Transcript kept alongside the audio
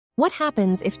What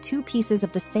happens if two pieces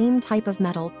of the same type of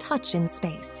metal touch in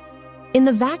space? In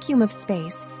the vacuum of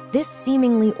space, this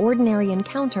seemingly ordinary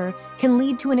encounter can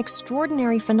lead to an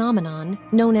extraordinary phenomenon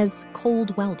known as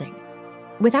cold welding.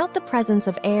 Without the presence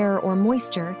of air or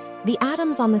moisture, the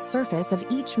atoms on the surface of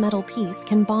each metal piece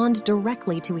can bond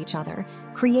directly to each other,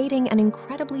 creating an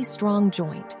incredibly strong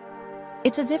joint.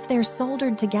 It's as if they're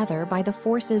soldered together by the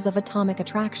forces of atomic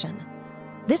attraction.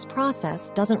 This process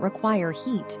doesn't require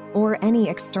heat or any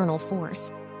external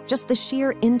force, just the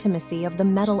sheer intimacy of the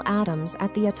metal atoms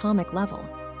at the atomic level.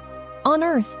 On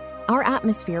Earth, our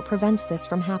atmosphere prevents this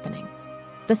from happening.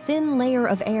 The thin layer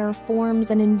of air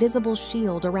forms an invisible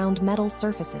shield around metal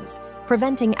surfaces,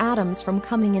 preventing atoms from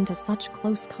coming into such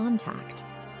close contact.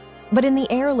 But in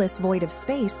the airless void of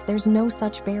space, there's no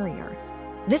such barrier.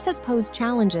 This has posed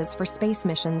challenges for space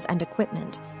missions and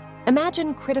equipment.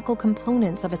 Imagine critical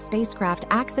components of a spacecraft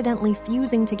accidentally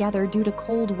fusing together due to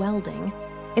cold welding.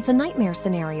 It's a nightmare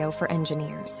scenario for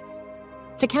engineers.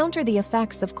 To counter the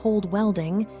effects of cold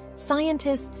welding,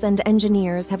 scientists and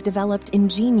engineers have developed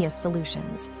ingenious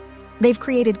solutions. They've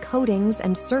created coatings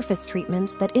and surface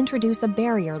treatments that introduce a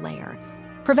barrier layer,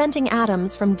 preventing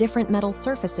atoms from different metal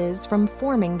surfaces from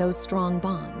forming those strong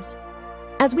bonds.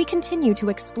 As we continue to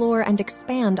explore and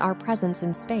expand our presence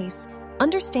in space,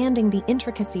 understanding the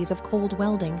intricacies of cold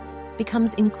welding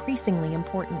becomes increasingly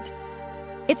important.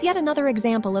 It's yet another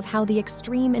example of how the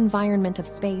extreme environment of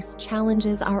space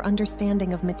challenges our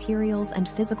understanding of materials and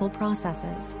physical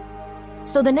processes.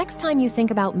 So the next time you think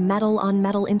about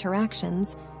metal-on-metal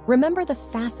interactions, remember the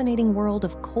fascinating world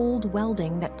of cold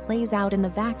welding that plays out in the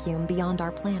vacuum beyond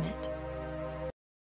our planet.